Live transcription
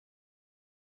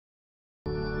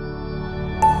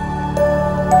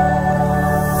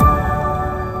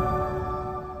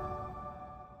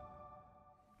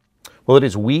Well, it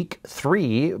is week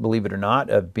 3, believe it or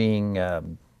not, of being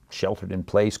sheltered in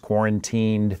place,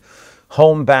 quarantined,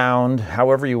 homebound,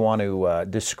 however you want to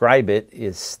describe it.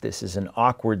 This is an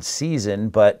awkward season,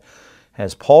 but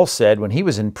as Paul said, when he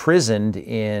was imprisoned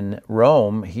in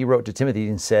Rome, he wrote to Timothy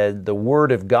and said, the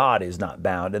word of God is not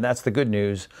bound. And that's the good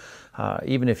news.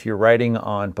 Even if you're writing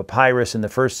on papyrus in the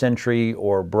first century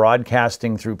or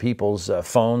broadcasting through people's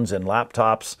phones and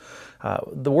laptops,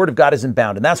 the Word of God isn't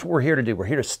bound. And that's what we're here to do. We're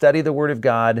here to study the Word of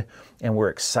God, and we're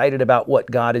excited about what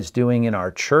God is doing in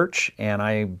our church. And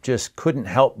I just couldn't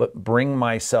help but bring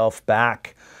myself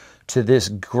back to this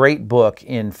great book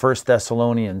in 1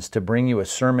 Thessalonians to bring you a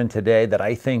sermon today that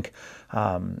I think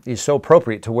is so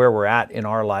appropriate to where we're at in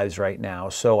our lives right now.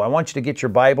 So I want you to get your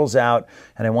Bibles out,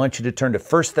 and I want you to turn to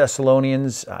 1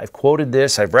 Thessalonians. I've quoted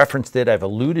this, I've referenced it, I've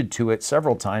alluded to it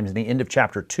several times in the end of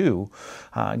chapter 2.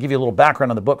 I'll give you a little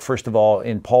background on the book. First of all,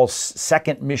 in Paul's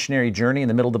second missionary journey in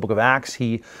the middle of the book of Acts,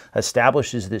 he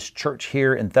establishes this church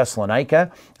here in Thessalonica.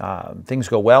 Things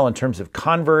go well in terms of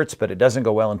converts, but it doesn't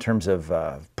go well in terms of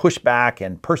pushback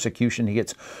and persecution. He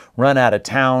gets run out of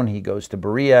town. He goes to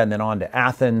Berea and then on to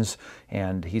Athens.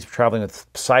 And he's traveling with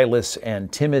Silas and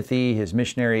Timothy, his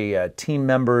missionary team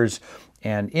members,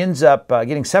 and ends up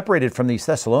getting separated from these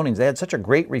Thessalonians. They had such a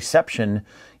great reception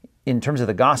in terms of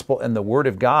the gospel and the word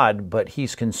of God, but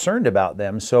he's concerned about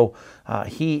them. So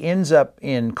he ends up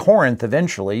in Corinth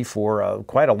eventually for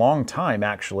quite a long time,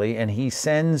 actually, and he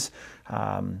sends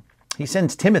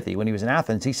Timothy, when he was in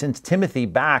Athens, he sends Timothy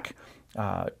back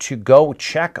to go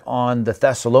check on the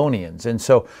Thessalonians. And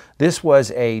so this was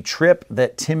a trip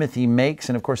that Timothy makes.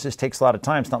 And of course, this takes a lot of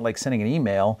time. It's not like sending an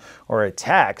email or a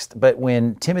text. But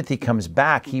when Timothy comes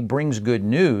back, he brings good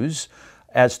news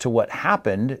as to what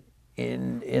happened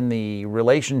in the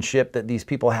relationship that these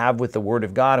people have with the Word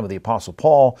of God and with the Apostle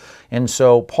Paul. And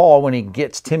so Paul, when he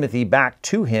gets Timothy back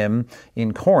to him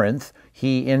in Corinth,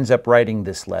 he ends up writing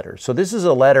this letter. So this is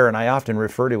a letter, and I often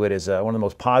refer to it as one of the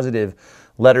most positive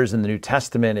letters in the New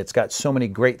Testament. It's got so many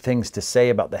great things to say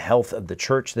about the health of the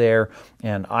church there.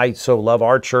 And I so love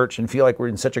our church and feel like we're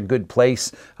in such a good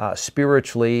place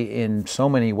spiritually in so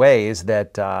many ways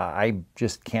that I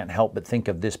just can't help but think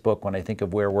of this book when I think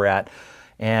of where we're at.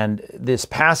 And this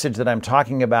passage that I'm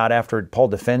talking about after Paul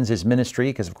defends his ministry,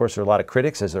 because of course there are a lot of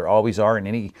critics, as there always are in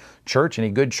any church, any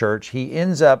good church, he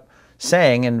ends up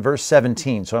saying in verse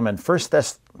 17, so I'm in 1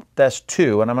 Thess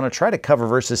 2, and I'm going to try to cover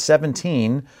verses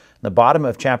 17, the bottom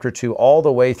of chapter 2, all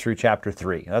the way through chapter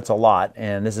 3. That's a lot,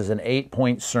 and this is an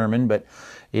 8-point sermon, but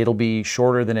it'll be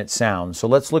shorter than it sounds. So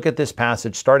let's look at this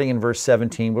passage starting in verse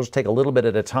 17. We'll just take a little bit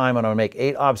at a time, and I'll make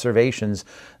 8 observations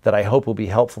that I hope will be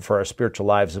helpful for our spiritual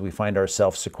lives as we find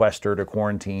ourselves sequestered or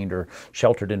quarantined or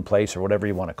sheltered in place or whatever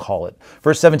you want to call it.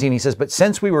 Verse 17, he says, "But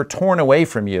since we were torn away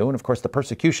from you," and of course the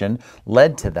persecution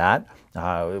led to that.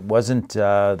 It wasn't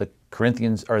the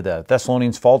Corinthians or the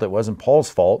Thessalonians' fault. It wasn't Paul's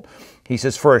fault. He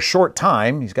says, for a short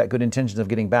time, he's got good intentions of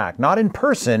getting back. Not in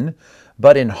person,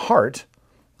 but in heart.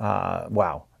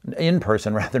 In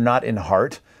person rather, not in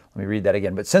heart. Let me read that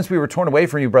again. "But since we were torn away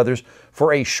from you, brothers,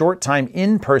 for a short time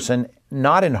in person,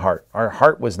 not in heart." Our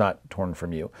heart was not torn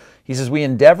from you. He says, "We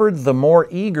endeavored the more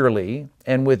eagerly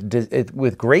and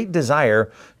with great desire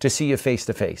to see you face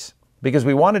to face. Because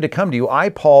we wanted to come to you, I,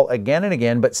 Paul, again and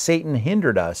again, but Satan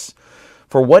hindered us.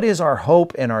 For what is our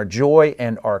hope and our joy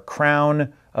and our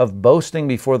crown of boasting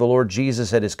before the Lord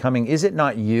Jesus at his coming? Is it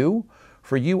not you?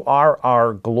 For you are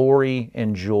our glory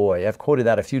and joy." I've quoted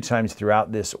that a few times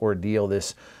throughout this ordeal,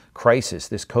 this crisis,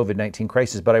 this COVID-19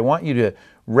 crisis. But I want you to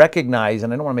recognize,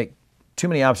 and I don't want to make too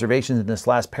many observations in this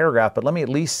last paragraph, but let me at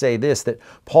least say this, that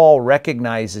Paul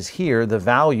recognizes here the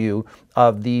value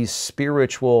of these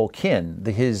spiritual kin,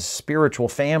 his spiritual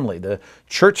family, the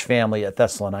church family at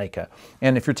Thessalonica.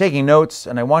 And if you're taking notes,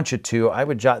 and I want you to, I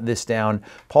would jot this down.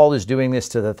 Paul is doing this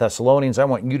to the Thessalonians. I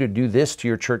want you to do this to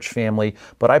your church family,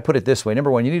 but I put it this way. Number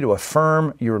one, you need to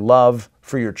affirm your love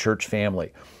for your church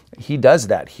family. He does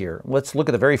that here. Let's look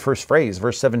at the very first phrase,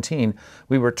 verse 17.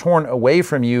 "We were torn away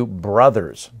from you,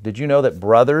 brothers." Did you know that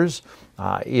brothers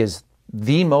is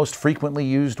the most frequently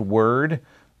used word,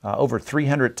 over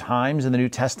 300 times in the New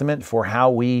Testament, for how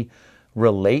we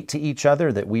relate to each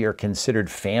other, that we are considered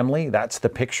family? That's the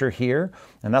picture here.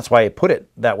 And that's why I put it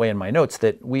that way in my notes,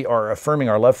 that we are affirming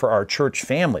our love for our church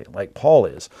family, like Paul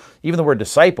is. Even the word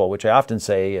disciple, which I often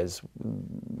say is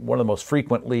one of the most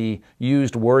frequently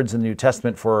used words in the New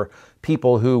Testament for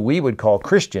people who we would call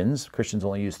Christians. Christians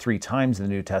only used 3 times in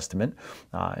the New Testament,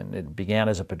 and it began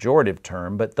as a pejorative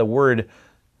term. But the word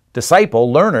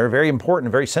Disciple, learner, very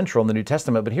important, very central in the New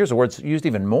Testament, but here's a word that's used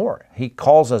even more. He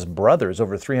calls us brothers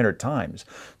over 300 times.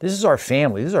 This is our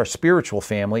family. This is our spiritual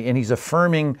family, and he's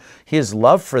affirming his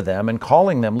love for them and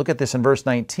calling them, look at this in verse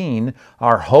 19,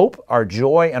 our hope, our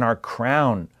joy, and our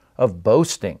crown of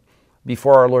boasting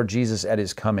before our Lord Jesus at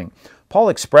his coming. Paul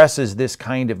expresses this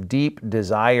kind of deep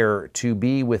desire to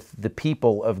be with the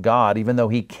people of God, even though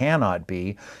he cannot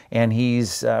be. And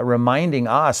he's reminding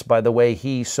us, by the way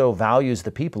he so values the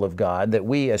people of God, that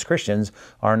we as Christians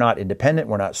are not independent,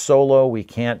 we're not solo, we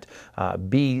can't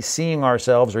be seeing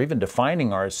ourselves or even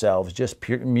defining ourselves just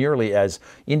merely as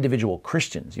individual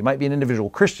Christians. You might be an individual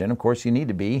Christian, of course you need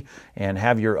to be, and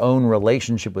have your own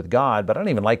relationship with God, but I don't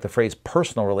even like the phrase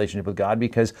personal relationship with God,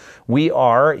 because we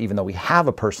are, even though we have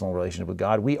a personal relationship with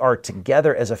God, we are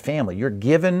together as a family. You're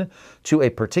given to a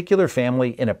particular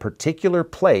family in a particular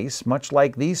place, much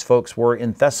like these folks were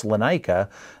in Thessalonica.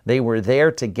 They were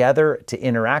there together to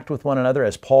interact with one another.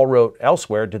 As Paul wrote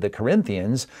elsewhere to the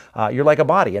Corinthians, you're like a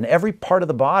body, and every part of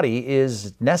the body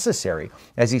is necessary.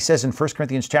 As he says in 1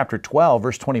 Corinthians chapter 12,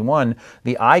 verse 21,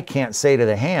 the eye can't say to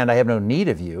the hand, I have no need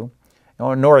of you,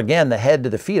 nor again the head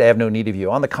to the feet, I have no need of you.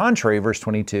 On the contrary, verse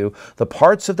 22, the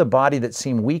parts of the body that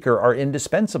seem weaker are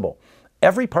indispensable.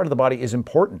 Every part of the body is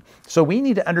important. So we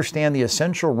need to understand the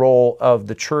essential role of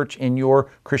the church in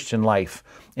your Christian life.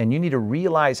 And you need to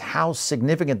realize how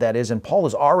significant that is. And Paul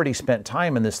has already spent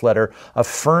time in this letter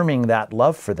affirming that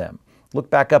love for them.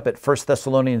 Look back up at 1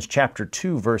 Thessalonians chapter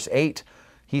 2, verse 8.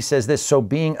 He says this, so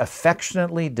being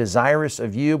affectionately desirous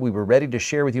of you, we were ready to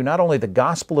share with you not only the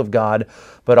gospel of God,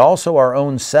 but also our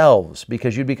own selves,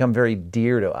 because you'd become very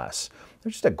dear to us.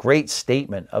 There's just a great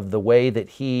statement of the way that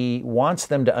he wants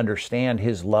them to understand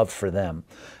his love for them.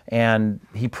 And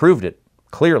he proved it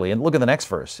clearly. And look at the next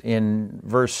verse, in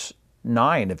verse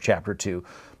 9 of chapter 2.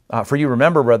 For you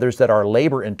remember, brothers, that our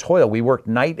labor and toil, we worked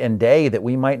night and day that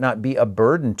we might not be a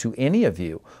burden to any of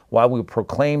you while we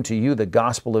proclaim to you the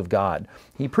gospel of God.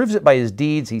 He proves it by his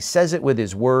deeds. He says it with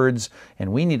his words.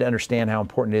 And we need to understand how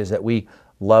important it is that we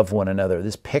love one another.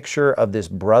 This picture of this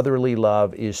brotherly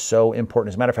love is so important.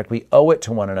 As a matter of fact, we owe it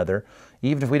to one another,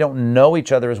 even if we don't know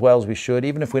each other as well as we should,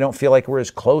 even if we don't feel like we're as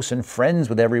close and friends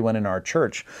with everyone in our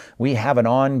church. We have an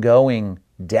ongoing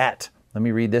debt. Let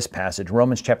me read this passage,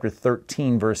 Romans chapter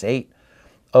 13, verse 8.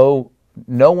 Owe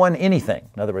no one anything.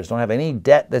 In other words, don't have any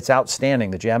debt that's outstanding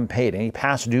that you haven't paid, any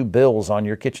past due bills on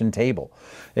your kitchen table,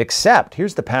 except,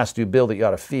 here's the past due bill that you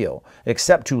ought to feel,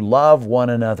 except to love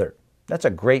one another. That's a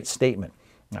great statement.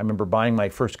 I remember buying my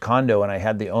first condo, and I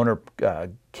had the owner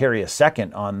carry a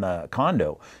second on the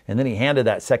condo, and then he handed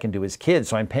that second to his kids,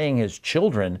 so I'm paying his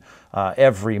children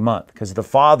every month, because the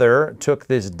father took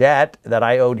this debt that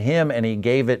I owed him and he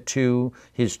gave it to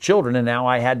his children, and now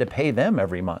I had to pay them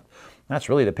every month. That's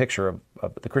really the picture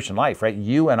of the Christian life, right?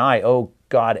 You and I owe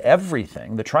God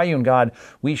everything. The triune God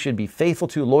we should be faithful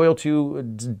to, loyal to,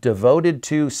 devoted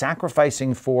to,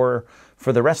 sacrificing for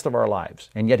the rest of our lives.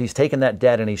 And yet he's taken that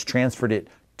debt and he's transferred it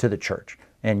to the church.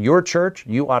 And your church,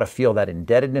 you ought to feel that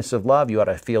indebtedness of love. You ought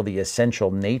to feel the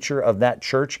essential nature of that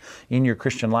church in your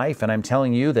Christian life. And I'm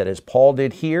telling you that as Paul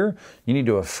did here, you need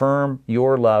to affirm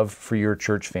your love for your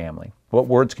church family. What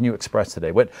words can you express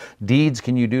today? What deeds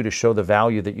can you do to show the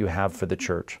value that you have for the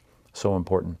church? So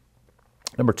important.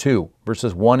 Number 2,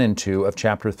 verses 1 and 2 of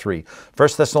chapter 3. 1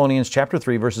 Thessalonians chapter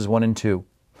 3, verses 1 and 2.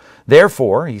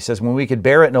 Therefore, he says, when we could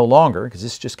bear it no longer, because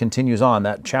this just continues on,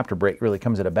 that chapter break really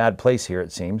comes at a bad place here,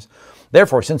 it seems.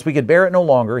 Therefore, since we could bear it no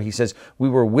longer, he says, we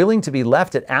were willing to be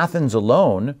left at Athens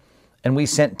alone, and we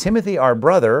sent Timothy, our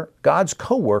brother, God's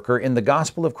co-worker in the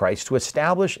gospel of Christ, to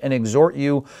establish and exhort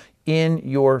you in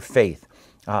your faith.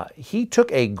 He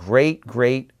took a great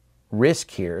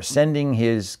risk here, sending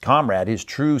his comrade, his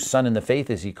true son in the faith,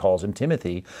 as he calls him,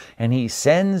 Timothy, and he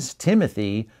sends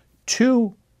Timothy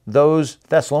to those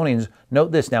Thessalonians,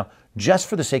 note this now, just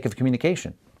for the sake of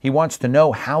communication. He wants to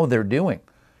know how they're doing.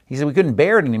 He said we couldn't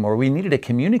bear it anymore. We needed to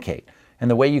communicate. And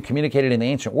the way you communicated in the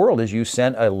ancient world is you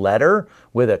sent a letter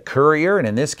with a courier, and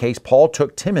in this case, Paul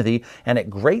took Timothy, and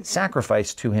at great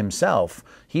sacrifice to himself,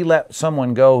 he let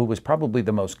someone go who was probably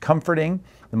the most comforting,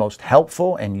 the most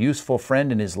helpful and useful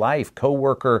friend in his life,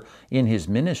 co-worker in his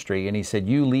ministry, and he said,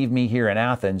 you leave me here in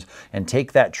Athens and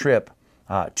take that trip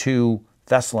to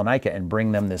Thessalonica and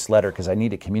bring them this letter because I need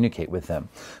to communicate with them.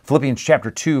 Philippians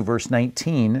chapter 2, verse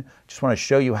 19, just want to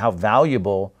show you how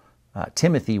valuable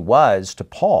Timothy was to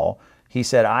Paul. He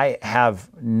said, I have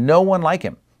no one like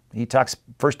him. he talks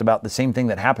first about the same thing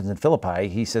that happens in Philippi.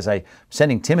 He says, I'm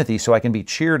sending Timothy so I can be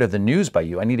cheered of the news by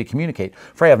you. I need to communicate.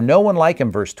 For I have no one like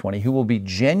him, verse 20, who will be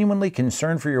genuinely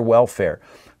concerned for your welfare.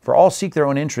 For all seek their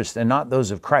own interests and not those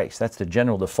of Christ. That's the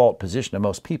general default position of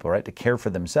most people, right? To care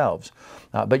for themselves.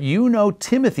 But you know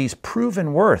Timothy's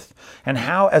proven worth and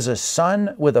how as a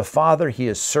son with a father he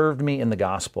has served me in the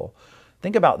gospel.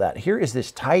 Think about that. Here is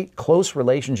this tight, close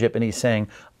relationship, and he's saying,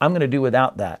 I'm going to do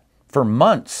without that. For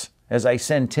months, as I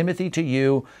send Timothy to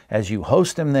you, as you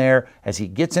host him there, as he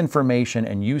gets information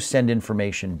and you send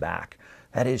information back.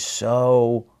 That is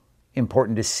so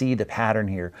important to see the pattern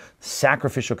here.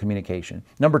 Sacrificial communication.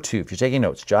 Number 2, if you're taking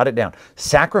notes, jot it down.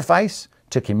 Sacrifice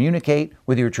to communicate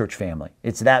with your church family.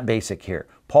 It's that basic here.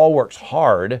 Paul works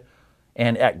hard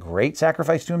and at great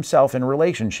sacrifice to himself in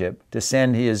relationship to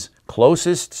send his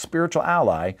closest spiritual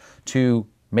ally to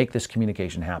make this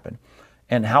communication happen.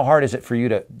 And how hard is it for you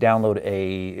to download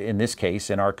in this case,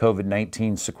 in our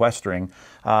COVID-19 sequestering,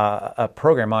 a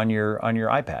program on your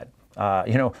iPad,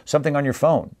 something on your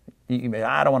phone?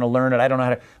 I don't want to learn it. I don't know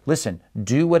how to. Listen,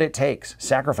 do what it takes.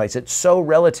 Sacrifice. It's so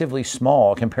relatively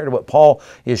small compared to what Paul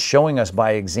is showing us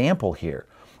by example here.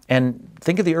 And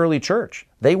think of the early church.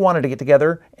 They wanted to get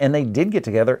together, and they did get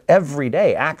together every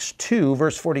day. Acts 2,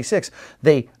 verse 46.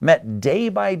 They met day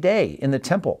by day in the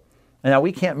temple. And now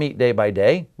we can't meet day by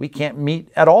day. We can't meet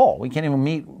at all. We can't even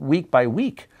meet week by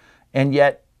week. And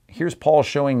yet, here's Paul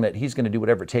showing that he's going to do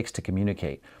whatever it takes to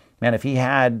communicate. Man, if he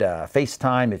had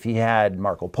FaceTime, if he had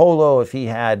Marco Polo, if he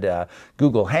had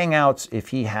Google Hangouts, if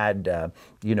he had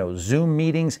Zoom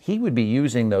meetings, he would be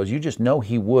using those. You just know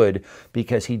he would,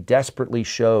 because he desperately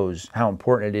shows how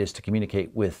important it is to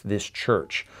communicate with this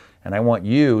church. And I want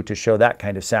you to show that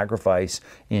kind of sacrifice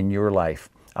in your life.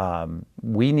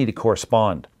 We need to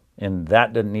correspond, and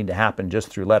that doesn't need to happen just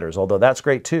through letters, although that's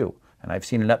great too. And I've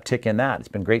seen an uptick in that. It's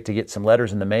been great to get some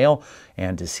letters in the mail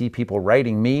and to see people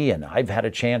writing me, and I've had a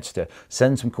chance to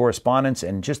send some correspondence,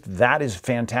 and just that is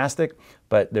fantastic.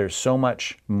 But there's so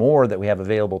much more that we have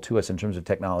available to us in terms of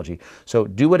technology. So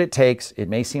do what it takes. It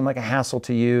may seem like a hassle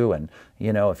to you, and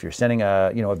if you're sending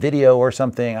a video or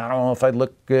something, I don't know if I'd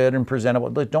look good and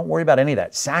presentable. Don't worry about any of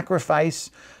that.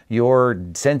 Sacrifice your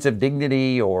sense of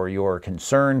dignity or your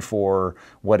concern for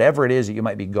whatever it is that you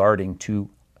might be guarding to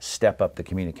step up the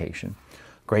communication.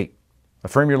 Great.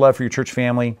 Affirm your love for your church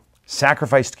family.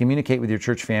 Sacrifice to communicate with your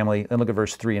church family. Then look at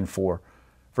verse 3 and 4.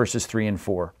 Verses 3 and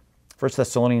 4. 1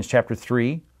 Thessalonians chapter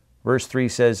 3, verse 3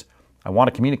 says, I want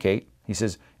to communicate. He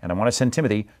says, and I want to send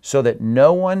Timothy so that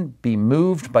no one be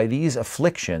moved by these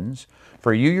afflictions,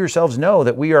 for you yourselves know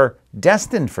that we are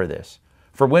destined for this.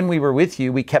 For when we were with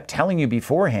you, we kept telling you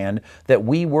beforehand that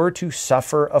we were to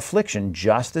suffer affliction,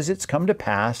 just as it's come to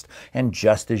pass and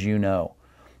just as you know.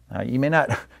 You may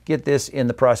not get this in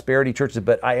the prosperity churches,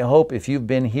 but I hope if you've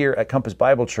been here at Compass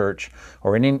Bible Church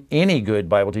or in any good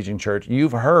Bible teaching church,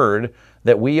 you've heard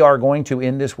that we are going to,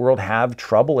 in this world, have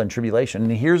trouble and tribulation.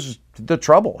 And here's the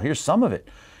trouble. Here's some of it.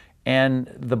 And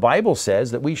the Bible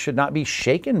says that we should not be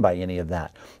shaken by any of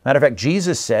that. Matter of fact,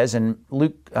 Jesus says in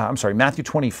Matthew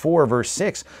 24, verse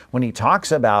 6, when he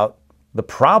talks about the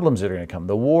problems that are going to come,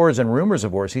 the wars and rumors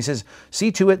of wars, he says, see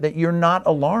to it that you're not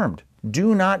alarmed.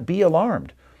 Do not be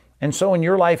alarmed. And so in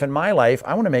your life and my life,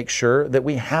 I want to make sure that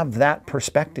we have that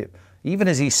perspective. Even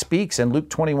as he speaks in Luke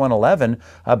 21:11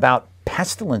 about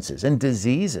pestilences and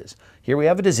diseases. Here we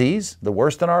have a disease, the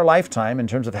worst in our lifetime in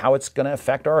terms of how it's going to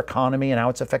affect our economy and how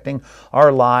it's affecting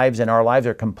our lives. And our lives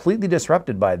are completely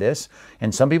disrupted by this.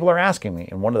 And some people are asking me,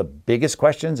 and one of the biggest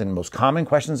questions and most common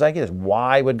questions I get is,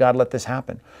 why would God let this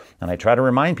happen? And I try to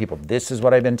remind people, this is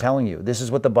what I've been telling you. This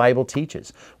is what the Bible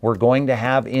teaches. We're going to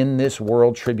have in this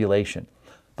world tribulation.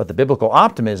 But the biblical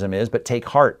optimism is, but take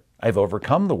heart, I've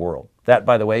overcome the world. That,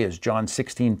 by the way, is John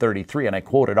 16:33, and I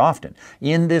quote it often.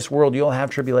 In this world you'll have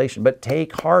tribulation, but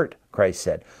take heart, Christ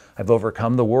said. I've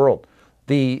overcome the world.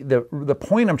 The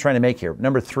point I'm trying to make here,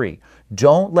 number 3,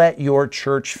 don't let your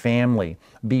church family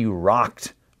be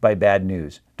rocked by bad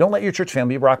news. Don't let your church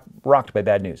family be rocked by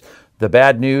bad news. The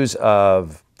bad news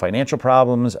of financial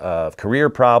problems, of career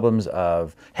problems,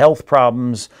 of health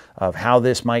problems, of how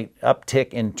this might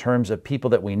uptick in terms of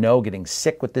people that we know getting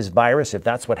sick with this virus, if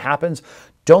that's what happens.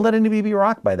 Don't let anybody be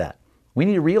rocked by that. We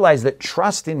need to realize that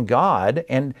trust in God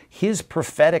and His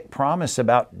prophetic promise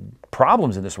about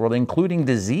problems in this world, including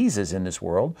diseases in this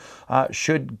world,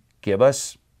 should give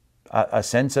us a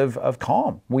sense of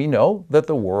calm. We know that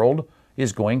the world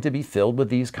is going to be filled with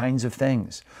these kinds of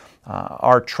things.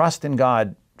 Our trust in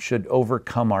God should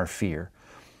overcome our fear.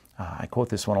 I quote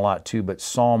this one a lot too, but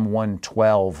Psalm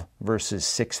 112, verses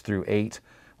 6 through 8,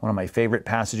 one of my favorite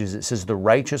passages, it says, the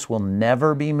righteous will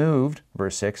never be moved,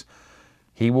 verse 6,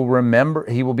 He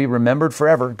will be remembered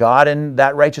forever. God and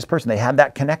that righteous person, they have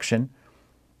that connection.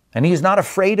 And he is not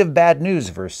afraid of bad news,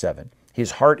 verse 7.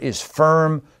 His heart is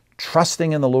firm,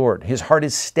 trusting in the Lord. His heart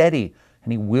is steady,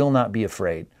 and he will not be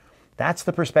afraid. That's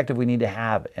the perspective we need to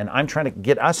have. And I'm trying to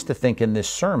get us to think in this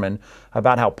sermon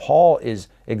about how Paul is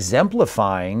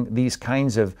exemplifying these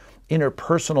kinds of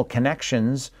interpersonal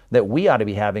connections that we ought to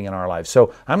be having in our lives.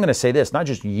 So I'm going to say this, not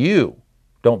just you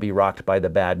don't be rocked by the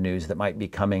bad news that might be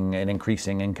coming and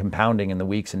increasing and compounding in the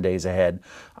weeks and days ahead.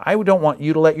 I don't want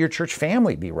you to let your church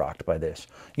family be rocked by this.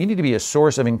 You need to be a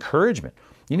source of encouragement.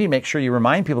 You need to make sure you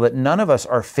remind people that none of us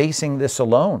are facing this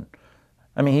alone.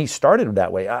 I mean, he started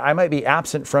that way. I might be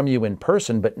absent from you in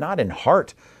person, but not in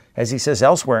heart. As he says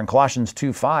elsewhere in Colossians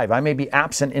 2:5, I may be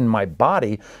absent in my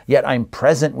body, yet I'm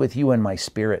present with you in my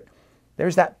spirit.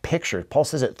 There's that picture. Paul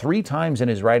says it 3 times in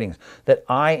his writings, that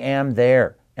I am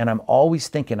there. And I'm always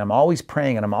thinking, I'm always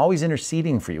praying, and I'm always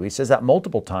interceding for you. He says that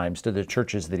multiple times to the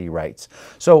churches that he writes.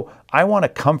 So I want to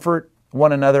comfort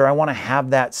one another. I want to have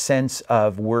that sense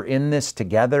of we're in this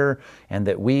together, and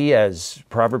that we, as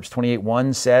Proverbs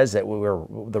 28:1 says, that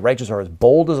the righteous are as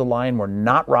bold as a lion. We're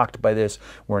not rocked by this.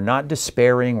 We're not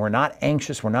despairing. We're not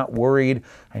anxious. We're not worried.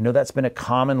 I know that's been a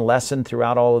common lesson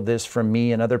throughout all of this from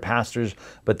me and other pastors,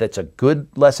 but that's a good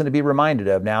lesson to be reminded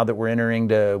of now that we're entering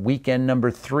to weekend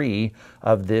number 3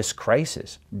 of this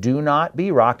crisis. Do not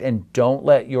be rocked, and don't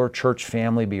let your church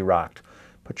family be rocked.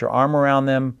 Put your arm around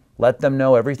them. Let them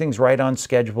know everything's right on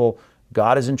schedule.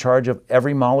 God is in charge of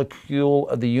every molecule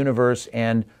of the universe,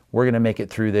 and we're going to make it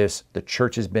through this. The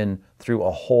church has been through a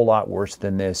whole lot worse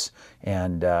than this.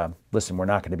 And listen, we're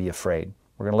not going to be afraid.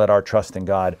 We're going to let our trust in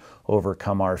God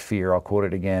overcome our fear. I'll quote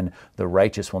it again. The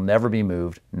righteous will never be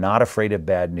moved, not afraid of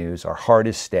bad news. Our heart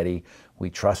is steady. We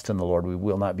trust in the Lord. We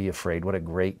will not be afraid. What a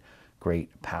great,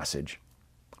 great passage.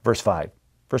 Verse 5.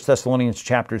 1 Thessalonians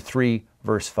chapter 3,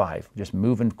 verse 5. Just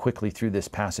moving quickly through this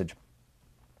passage.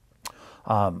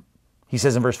 He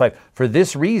says in verse 5, for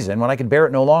this reason, when I could bear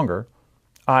it no longer,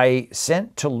 I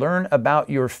sent to learn about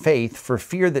your faith for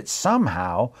fear that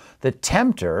somehow the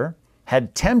tempter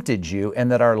had tempted you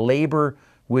and that our labor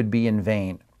would be in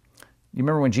vain. You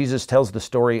remember when Jesus tells the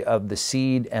story of the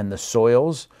seed and the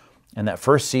soils? And that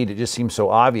first seed, it just seems so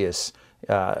obvious.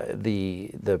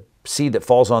 The seed that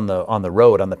falls on the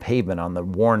road, on the pavement, on the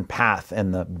worn path,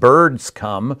 and the birds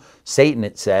come. Satan,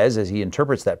 it says, as he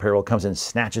interprets that parable, comes and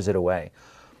snatches it away.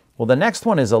 Well, the next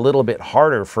one is a little bit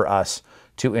harder for us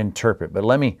to interpret, but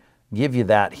let me give you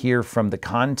that here from the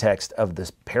context of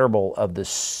this parable of the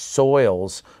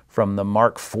soils from the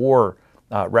Mark 4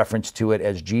 reference to it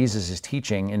as Jesus is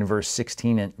teaching in verses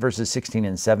 16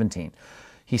 and 17.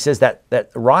 He says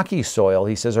that rocky soil,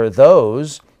 he says, are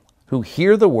those who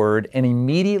hear the word and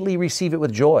immediately receive it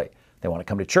with joy. They want to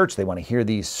come to church. They want to hear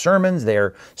these sermons.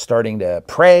 They're starting to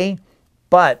pray.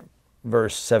 But,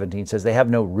 verse 17 says, they have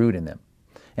no root in them.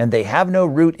 And they have no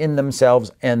root in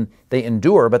themselves, and they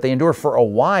endure, but they endure for a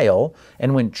while.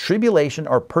 And when tribulation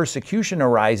or persecution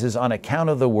arises on account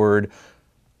of the word,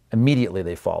 immediately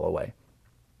they fall away.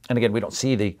 And again, we don't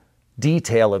see the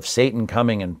detail of Satan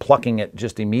coming and plucking it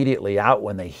just immediately out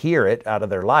when they hear it out of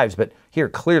their lives. But here,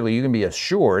 clearly, you can be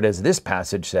assured, as this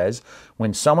passage says,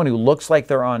 when someone who looks like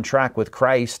they're on track with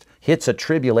Christ hits a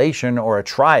tribulation or a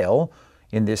trial,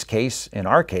 in this case, in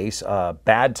our case, a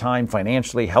bad time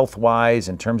financially, health-wise,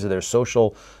 in terms of their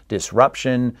social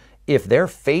disruption, if their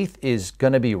faith is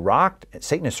going to be rocked,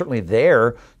 Satan is certainly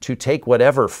there to take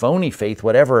whatever phony faith,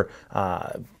 whatever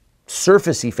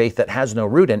surfacey faith that has no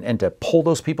root, and to pull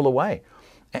those people away.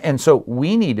 And so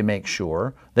we need to make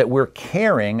sure that we're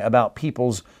caring about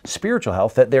people's spiritual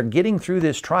health, that they're getting through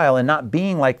this trial and not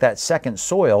being like that second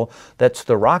soil that's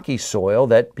the rocky soil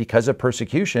that because of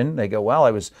persecution, they go, well,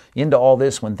 I was into all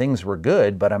this when things were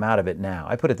good, but I'm out of it now.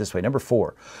 I put it this way. Number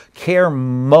 4, care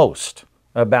most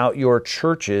about your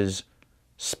church's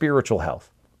spiritual health.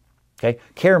 Okay?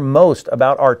 Care most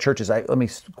about our churches. Let me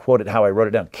quote it how I wrote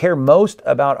it down. Care most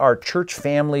about our church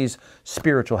family's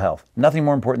spiritual health. Nothing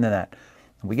more important than that.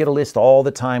 We get a list all the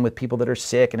time with people that are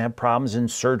sick and have problems and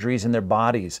surgeries in their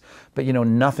bodies. But you know,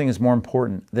 nothing is more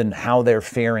important than how they're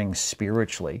faring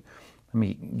spiritually. Let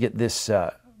me get this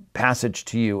passage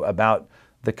to you about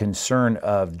the concern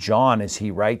of John as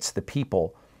he writes the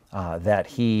people that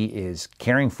he is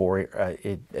caring for. I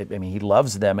mean, he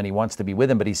loves them and he wants to be with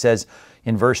them. But he says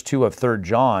in verse 2 of 3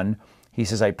 John, he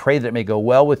says, I pray that it may go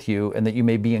well with you and that you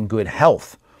may be in good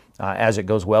health as it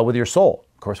goes well with your soul.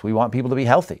 Of course, we want people to be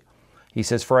healthy. He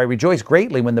says, for I rejoice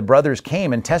greatly when the brothers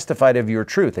came and testified of your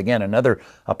truth. Again, another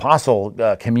apostle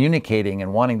communicating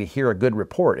and wanting to hear a good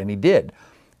report, and he did.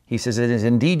 He says, it is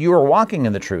indeed you are walking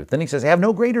in the truth. Then he says, I have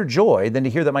no greater joy than to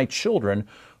hear that my children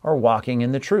are walking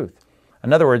in the truth.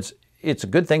 In other words, it's a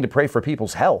good thing to pray for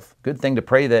people's health. Good thing to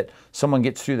pray that someone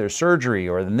gets through their surgery,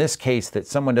 or in this case, that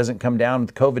someone doesn't come down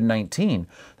with COVID-19.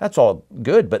 That's all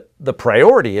good, but the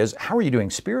priority is, how are you doing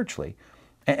spiritually?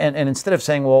 And instead of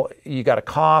saying, well, you got a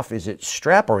cough, is it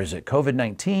strep or is it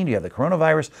COVID-19? Do you have the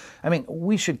coronavirus? I mean,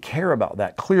 we should care about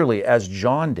that clearly, as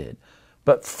John did.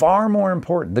 But far more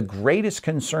important, the greatest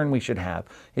concern we should have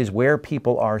is where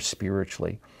people are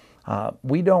spiritually.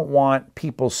 We don't want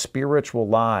people's spiritual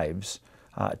lives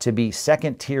to be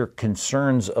second-tier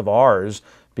concerns of ours,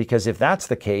 because if that's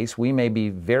the case, we may be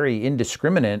very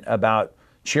indiscriminate about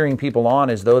cheering people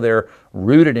on as though they're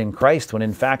rooted in Christ, when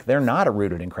in fact they're not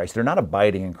rooted in Christ. They're not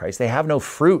abiding in Christ. They have no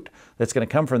fruit that's going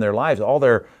to come from their lives. All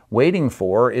they're waiting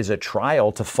for is a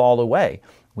trial to fall away.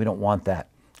 We don't want that.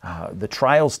 The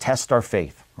trials test our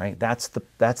faith, right? That's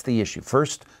the issue. 1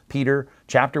 Peter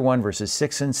chapter 1, verses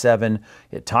 6 and 7,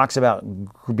 it talks about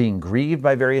being grieved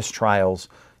by various trials,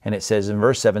 and it says in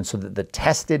verse 7, so that the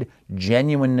tested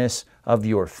genuineness of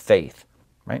your faith,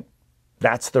 right?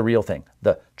 That's the real thing.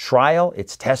 The trial,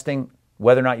 it's testing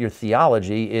whether or not your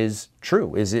theology is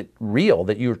true. Is it real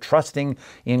that you're trusting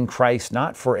in Christ,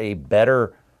 not for a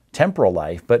better temporal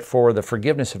life, but for the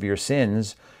forgiveness of your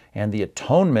sins and the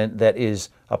atonement that is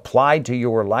applied to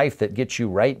your life that gets you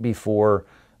right before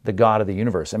the God of the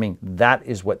universe? I mean, that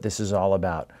is what this is all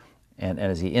about. And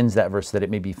as he ends that verse, that it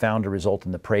may be found to result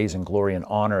in the praise and glory and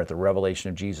honor at the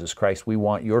revelation of Jesus Christ. We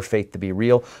want your faith to be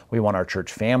real. We want our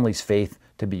church family's faith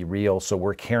to be real. So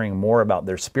we're caring more about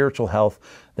their spiritual health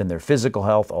than their physical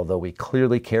health, although we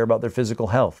clearly care about their physical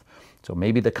health. So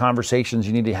maybe the conversations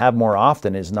you need to have more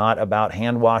often is not about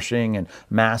hand washing and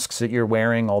masks that you're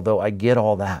wearing, although I get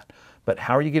all that. But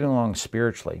how are you getting along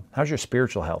spiritually? How's your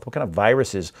spiritual health? What kind of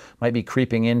viruses might be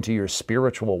creeping into your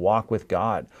spiritual walk with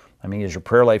God? I mean, is your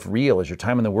prayer life real? Is your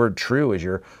time in the Word true? Is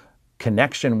your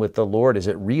connection with the Lord, is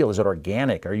it real? Is it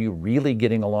organic? Are you really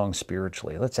getting along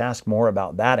spiritually? Let's ask more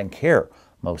about that and care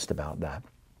most about that.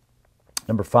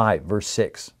 Number 5, verse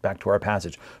 6, back to our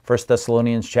passage. 1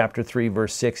 Thessalonians chapter 3,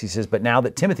 verse 6, he says, but now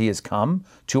that Timothy has come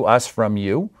to us from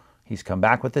you, he's come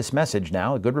back with this message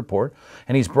now, a good report,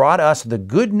 and he's brought us the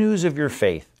good news of your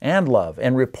faith and love,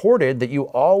 and reported that you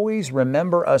always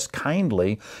remember us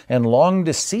kindly and long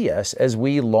to see us as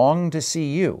we long to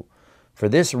see you. For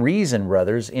this reason,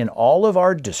 brothers, in all of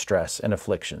our distress and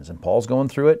afflictions, and Paul's going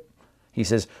through it, he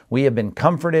says, we have been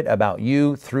comforted about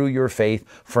you through your faith.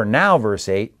 For now, verse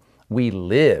 8, we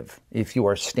live if you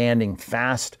are standing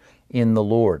fast in the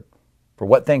Lord. For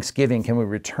what thanksgiving can we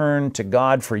return to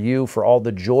God for you, for all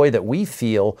the joy that we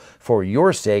feel for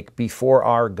your sake before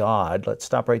our God? Let's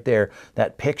stop right there.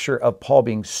 That picture of Paul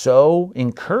being so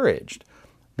encouraged,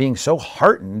 being so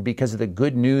heartened because of the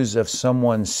good news of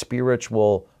someone's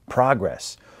spiritual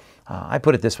progress. I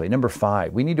put it this way. Number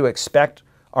 5, we need to expect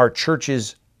our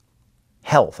church's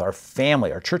health, our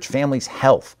church family's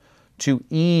health to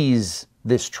ease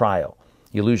this trial.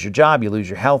 You lose your job, you lose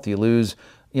your health, you lose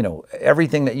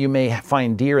everything that you may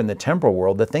find dear in the temporal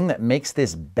world. The thing that makes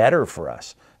this better for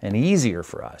us and easier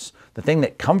for us, the thing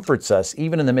that comforts us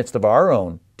even in the midst of our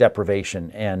own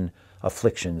deprivation and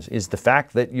afflictions, is the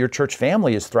fact that your church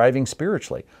family is thriving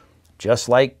spiritually. Just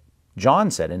like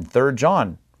John said in 3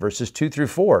 John, verses 2 through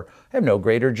 4, I have no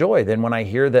greater joy than when I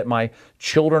hear that my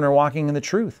children are walking in the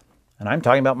truth. And I'm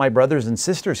talking about my brothers and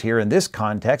sisters here in this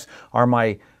context.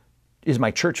 Is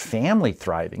my church family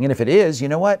thriving? And if it is, you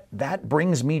know what? That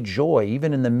brings me joy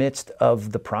even in the midst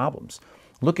of the problems.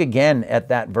 Look again at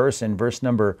that verse in verse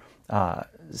number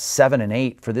 7 and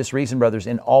 8. For this reason, brothers,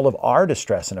 in all of our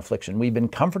distress and affliction, we've been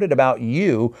comforted about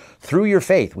you through your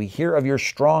faith. We hear of your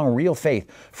strong, real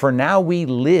faith. For now we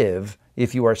live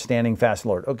if you are standing fast,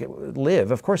 Lord. Okay, live.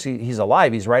 Of course, he's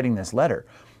alive. He's writing this letter.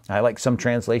 I like some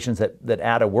translations that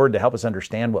add a word to help us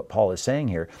understand what Paul is saying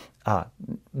here.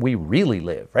 We really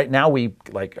live. Right now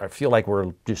I feel like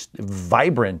we're just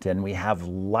vibrant and we have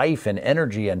life and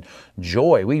energy and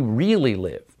joy. We really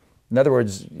live. In other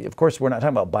words, of course, we're not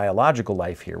talking about biological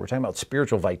life here. We're talking about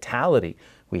spiritual vitality.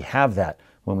 We have that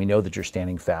when we know that you're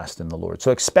standing fast in the Lord.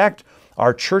 So expect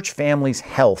our church family's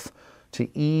health to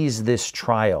ease this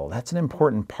trial. That's an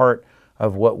important part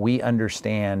of what we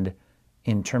understand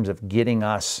in terms of getting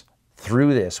us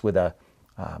through this with a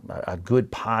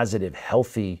good, positive,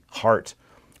 healthy heart.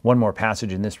 One more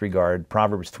passage in this regard,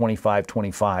 Proverbs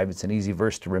 25:25. It's an easy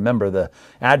verse to remember the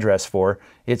address for.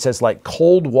 It says, like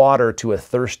cold water to a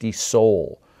thirsty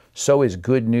soul, so is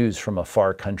good news from a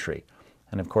far country.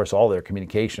 And of course, all their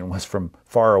communication was from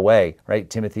far away, right?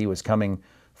 Timothy was coming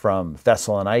from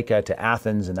Thessalonica to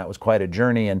Athens, and that was quite a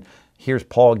journey. And here's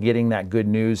Paul getting that good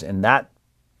news, and that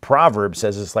proverb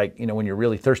says it's like, when you're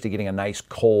really thirsty, getting a nice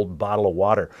cold bottle of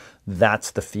water.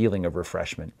 That's the feeling of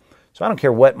refreshment. So I don't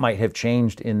care what might have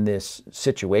changed in this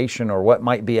situation or what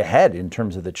might be ahead in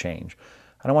terms of the change.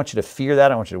 I don't want you to fear that. I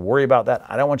don't want you to worry about that.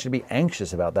 I don't want you to be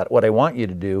anxious about that. What I want you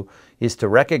to do is to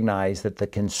recognize that the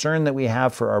concern that we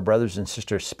have for our brothers and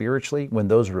sisters spiritually, when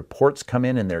those reports come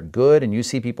in and they're good and you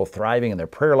see people thriving in their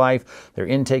prayer life, their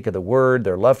intake of the word,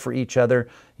 their love for each other,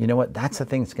 you know what? That's the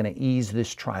thing that's going to ease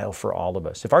this trial for all of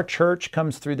us. If our church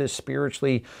comes through this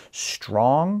spiritually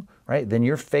strong, right, then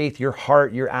your faith, your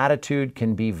heart, your attitude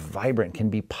can be vibrant, can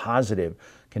be positive,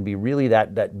 can be really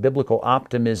that biblical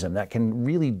optimism that can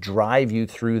really drive you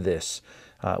through this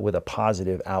with a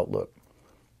positive outlook.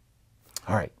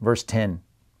 All right, verse 10,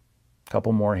 a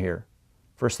couple more here.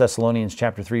 1 Thessalonians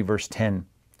chapter 3, verse 10.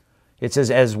 It says,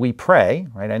 as we pray,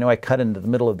 right? I know I cut into the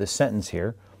middle of this sentence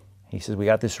here. He says, we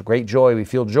got this great joy, we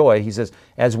feel joy. He says,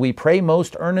 as we pray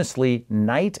most earnestly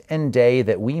night and day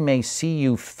that we may see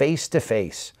you face to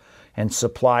face and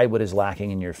supply what is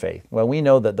lacking in your faith. Well, we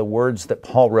know that the words that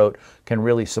Paul wrote can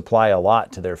really supply a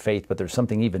lot to their faith, but there's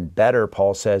something even better,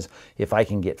 Paul says, if I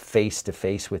can get face to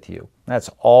face with you. That's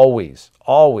always,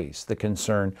 always the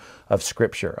concern of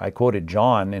Scripture. I quoted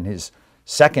John in his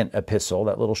second epistle,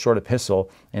 that little short epistle,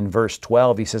 in verse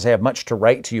 12. He says, I have much to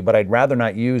write to you, but I'd rather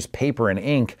not use paper and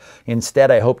ink.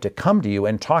 Instead, I hope to come to you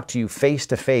and talk to you face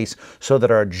to face so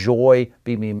that our joy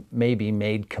may be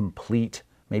made complete,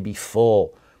 may be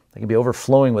full. They can be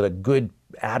overflowing with a good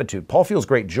attitude. Paul feels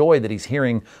great joy that he's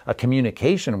hearing a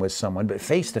communication with someone, but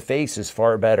face-to-face is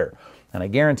far better. And I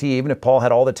guarantee, even if Paul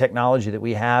had all the technology that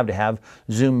we have to have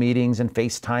Zoom meetings and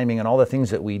FaceTiming and all the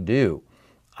things that we do,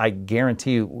 I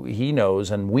guarantee you he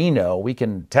knows and we know, we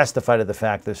can testify to the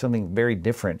fact there's something very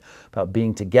different about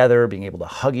being together, being able to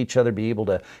hug each other, be able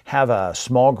to have a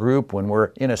small group when we're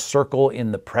in a circle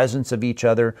in the presence of each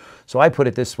other. So I put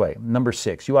it this way. Number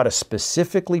 6, you ought to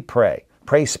specifically pray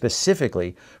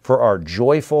specifically for our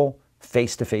joyful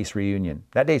face-to-face reunion.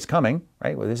 That day's coming,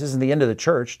 right? Well, this isn't the end of the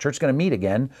church. Church's going to meet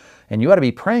again, and you ought to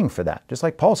be praying for that. Just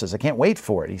like Paul says, I can't wait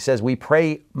for it. He says we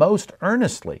pray most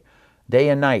earnestly, day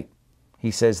and night.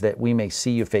 He says that we may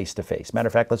see you face-to-face. Matter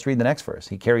of fact, let's read the next verse.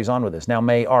 He carries on with this. Now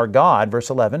may our God,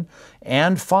 verse 11,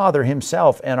 and Father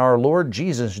himself and our Lord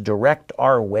Jesus direct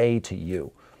our way to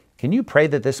you. Can you pray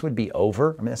that this would be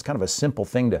over? I mean, that's kind of a simple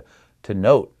thing to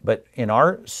note, but in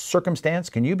our circumstance,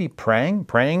 can you be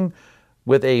praying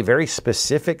with a very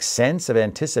specific sense of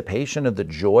anticipation of the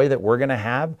joy that we're going to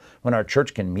have when our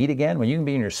church can meet again, when you can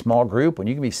be in your small group, when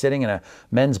you can be sitting in a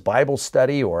men's Bible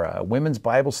study or a women's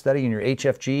Bible study in your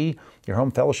HFG, your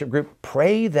home fellowship group?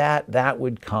 Pray that that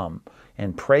would come,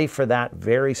 and pray for that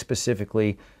very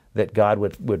specifically, that God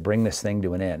would bring this thing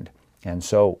to an end. And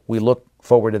so we look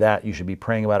forward to that. You should be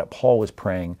praying about it. Paul was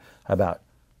praying about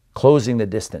closing the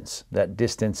distance, that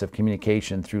distance of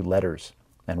communication through letters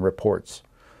and reports.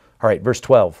 All right, verse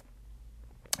 12.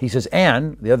 He says,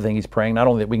 and the other thing he's praying, not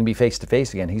only that we can be face to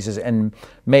face again, he says, and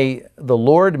may the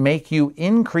Lord make you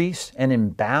increase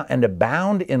and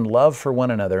abound in love for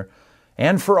one another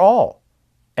and for all,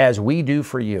 as we do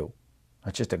for you.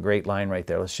 That's just a great line right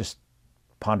there. Let's just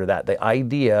ponder that. The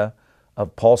idea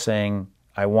of Paul saying,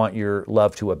 I want your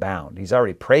love to abound. He's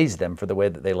already praised them for the way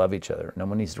that they love each other. No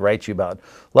one needs to write you about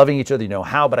loving each other. You know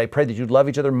how, but I pray that you'd love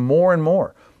each other more and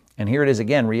more. And here it is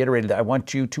again, reiterated, I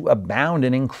want you to abound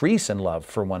and increase in love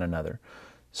for one another.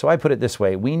 So I put it this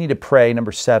way. We need to pray,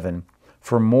 number 7,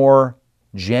 for more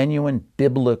genuine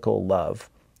biblical love.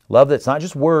 Love that's not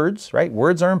just words, right?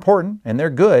 Words are important and they're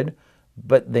good,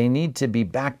 but they need to be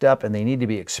backed up and they need to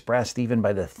be expressed even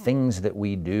by the things that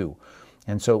we do.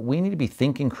 And so we need to be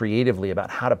thinking creatively about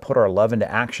how to put our love into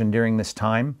action during this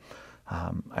time.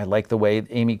 I like the way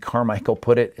Amy Carmichael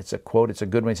put it. It's a quote. It's a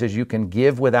good one. It says, you can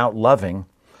give without loving,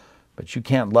 but you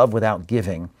can't love without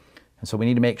giving. And so we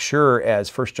need to make sure, as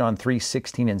 1 John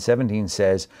 3:16 and 17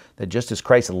 says, that just as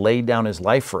Christ laid down his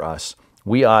life for us,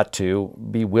 we ought to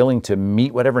be willing to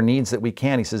meet whatever needs that we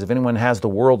can. He says, if anyone has the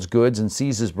world's goods and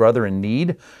sees his brother in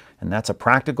need, and that's a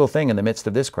practical thing in the midst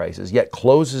of this crisis, yet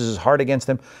closes his heart against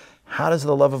him, how does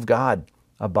the love of God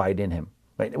abide in him?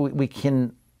 Right? We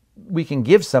can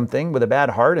give something with a bad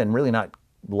heart and really not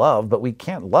love, but we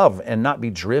can't love and not be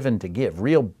driven to give.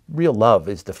 Real love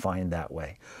is defined that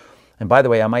way. And by the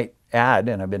way, I might add,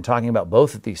 and I've been talking about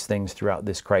both of these things throughout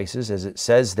this crisis, as it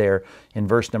says there in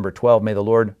verse number 12, may the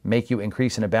Lord make you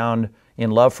increase and abound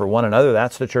in love for one another,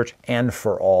 that's the church, and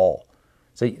for all.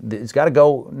 So it's got to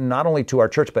go not only to our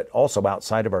church, but also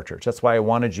outside of our church. That's why I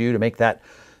wanted you to make that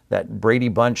Brady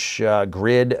Bunch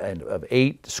grid of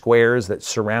 8 squares that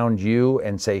surround you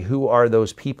and say, who are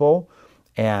those people?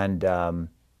 And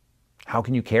how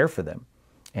can you care for them?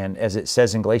 And as it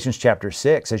says in Galatians chapter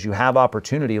 6, as you have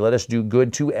opportunity, let us do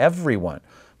good to everyone,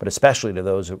 but especially to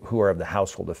those who are of the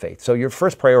household of faith. So your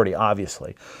first priority,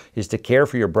 obviously, is to care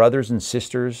for your brothers and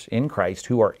sisters in Christ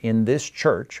who are in this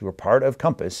church, who are part of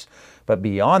Compass. But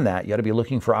beyond that, you got to be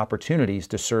looking for opportunities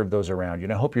to serve those around you.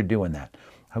 And I hope you're doing that.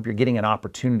 I hope you're getting an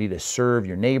opportunity to serve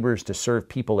your neighbors, to serve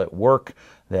people at work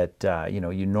that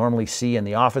you normally see in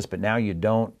the office, but now you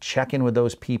don't. Check in with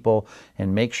those people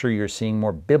and make sure you're seeing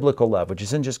more biblical love, which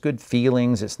isn't just good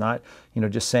feelings. It's not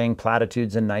just saying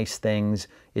platitudes and nice things.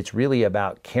 It's really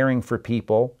about caring for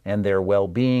people and their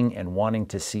well-being and wanting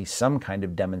to see some kind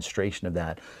of demonstration of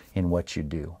that in what you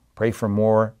do. Pray for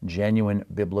more genuine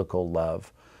biblical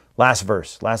love. Last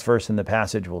verse in the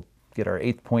passage. We'll get our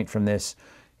 8th point from this.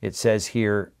 It says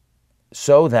here,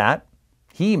 so that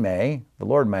he may, the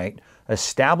Lord might,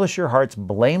 establish your hearts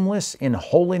blameless in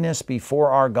holiness before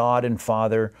our God and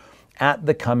Father at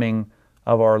the coming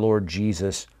of our Lord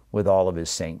Jesus with all of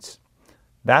his saints.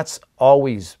 That's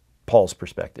always Paul's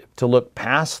perspective, to look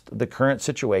past the current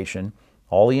situation,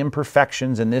 all the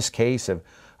imperfections in this case of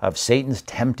Satan's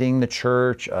tempting the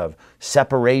church, of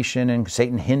separation and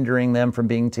Satan hindering them from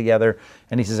being together.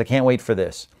 And he says, I can't wait for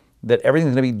this, that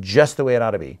everything's going to be just the way it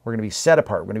ought to be. We're going to be set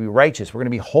apart. We're going to be righteous. We're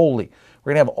going to be holy.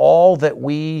 We're going to have all that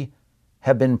we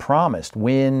have been promised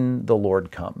when the Lord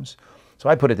comes. So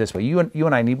I put it this way. You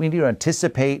and I we need to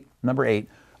anticipate, number 8,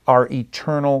 our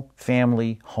eternal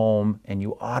family home. And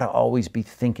you ought to always be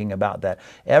thinking about that.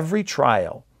 Every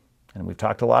trial, and we've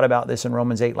talked a lot about this in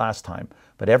Romans 8 last time,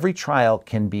 but every trial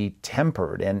can be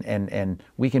tempered and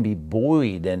we can be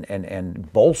buoyed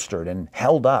and bolstered and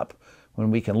held up when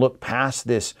we can look past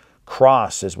this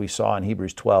cross, as we saw in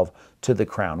Hebrews 12, to the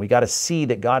crown. We got to see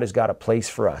that God has got a place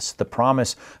for us. The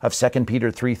promise of 2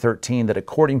 Peter 3:13, that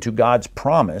according to God's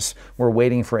promise, we're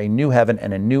waiting for a new heaven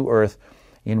and a new earth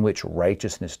in which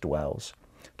righteousness dwells.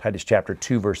 Titus chapter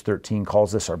 2, verse 13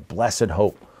 calls this our blessed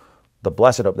hope. The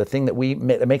blessed hope, the thing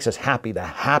that makes us happy, the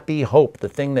happy hope, the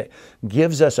thing that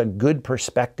gives us a good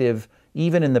perspective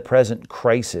even in the present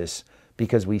crisis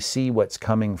because we see what's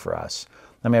coming for us.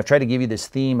 I mean, I've tried to give you this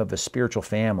theme of a spiritual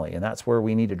family, and that's where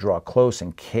we need to draw close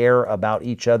and care about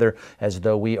each other as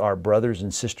though we are brothers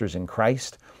and sisters in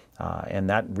Christ. And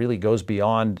that really goes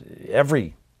beyond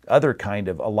every other kind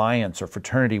of alliance or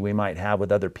fraternity we might have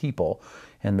with other people.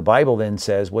 And the Bible then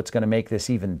says what's going to make this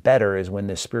even better is when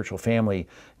this spiritual family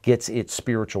gets its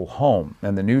spiritual home.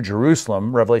 And the New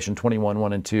Jerusalem, Revelation 21,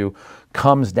 1 and 2,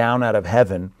 comes down out of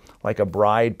heaven like a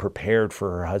bride prepared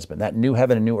for her husband. That new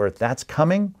heaven and new earth, that's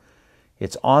coming.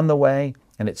 It's on the way,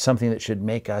 and it's something that should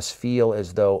make us feel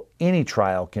as though any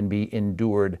trial can be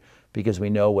endured because we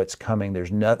know what's coming.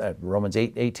 There's nothing, Romans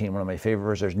 8:18, one of my favorite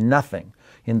verses, there's nothing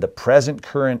in the present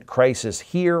current crisis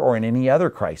here or in any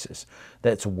other crisis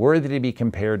that's worthy to be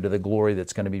compared to the glory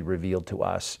that's going to be revealed to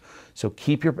us. So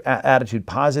keep your attitude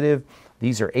positive.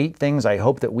 These are 8 things I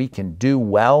hope that we can do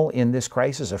well in this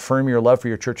crisis. Affirm your love for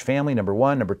your church family, number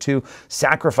 1. Number 2,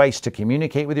 sacrifice to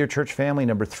communicate with your church family.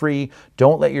 Number 3,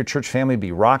 don't let your church family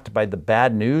be rocked by the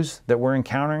bad news that we're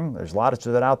encountering. There's lots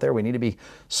of that out there. We need to be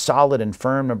solid and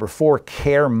firm. Number 4,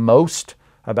 care most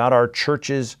about our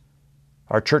church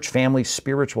family's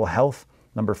spiritual health.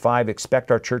 Number 5, expect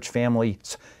our church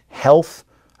family's health,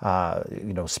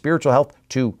 spiritual health,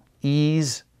 to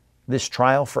ease this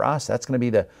trial for us. That's going to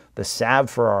be the salve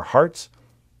for our hearts.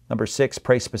 Number 6,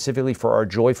 pray specifically for our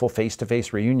joyful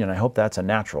face-to-face reunion. I hope that's a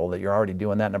natural, that you're already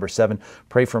doing that. Number 7,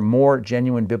 pray for more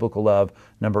genuine biblical love.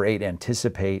 Number 8,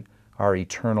 anticipate our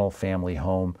eternal family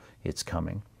home. It's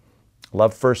coming.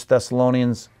 Love 1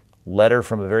 Thessalonians, letter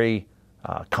from a very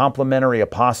complimentary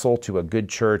apostle to a good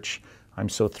church. I'm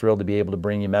so thrilled to be able to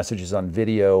bring you messages on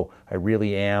video. I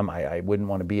really am. I wouldn't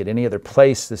want to be at any other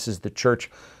place. This is the church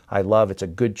I love. It's a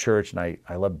good church, and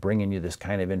I love bringing you this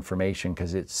kind of information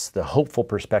because it's the hopeful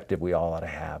perspective we all ought to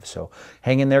have. So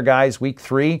hang in there, guys. Week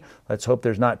 3. Let's hope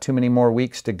there's not too many more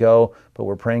weeks to go, but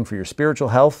we're praying for your spiritual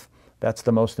health. That's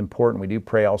the most important. We do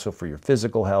pray also for your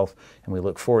physical health, and we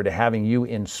look forward to having you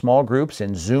in small groups,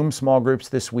 in Zoom small groups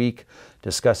this week,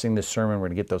 discussing this sermon. We're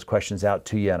going to get those questions out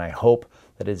to you, and I hope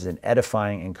that it is an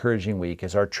edifying, encouraging week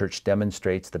as our church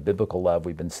demonstrates the biblical love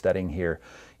we've been studying here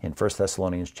in 1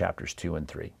 Thessalonians chapters 2 and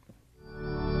 3.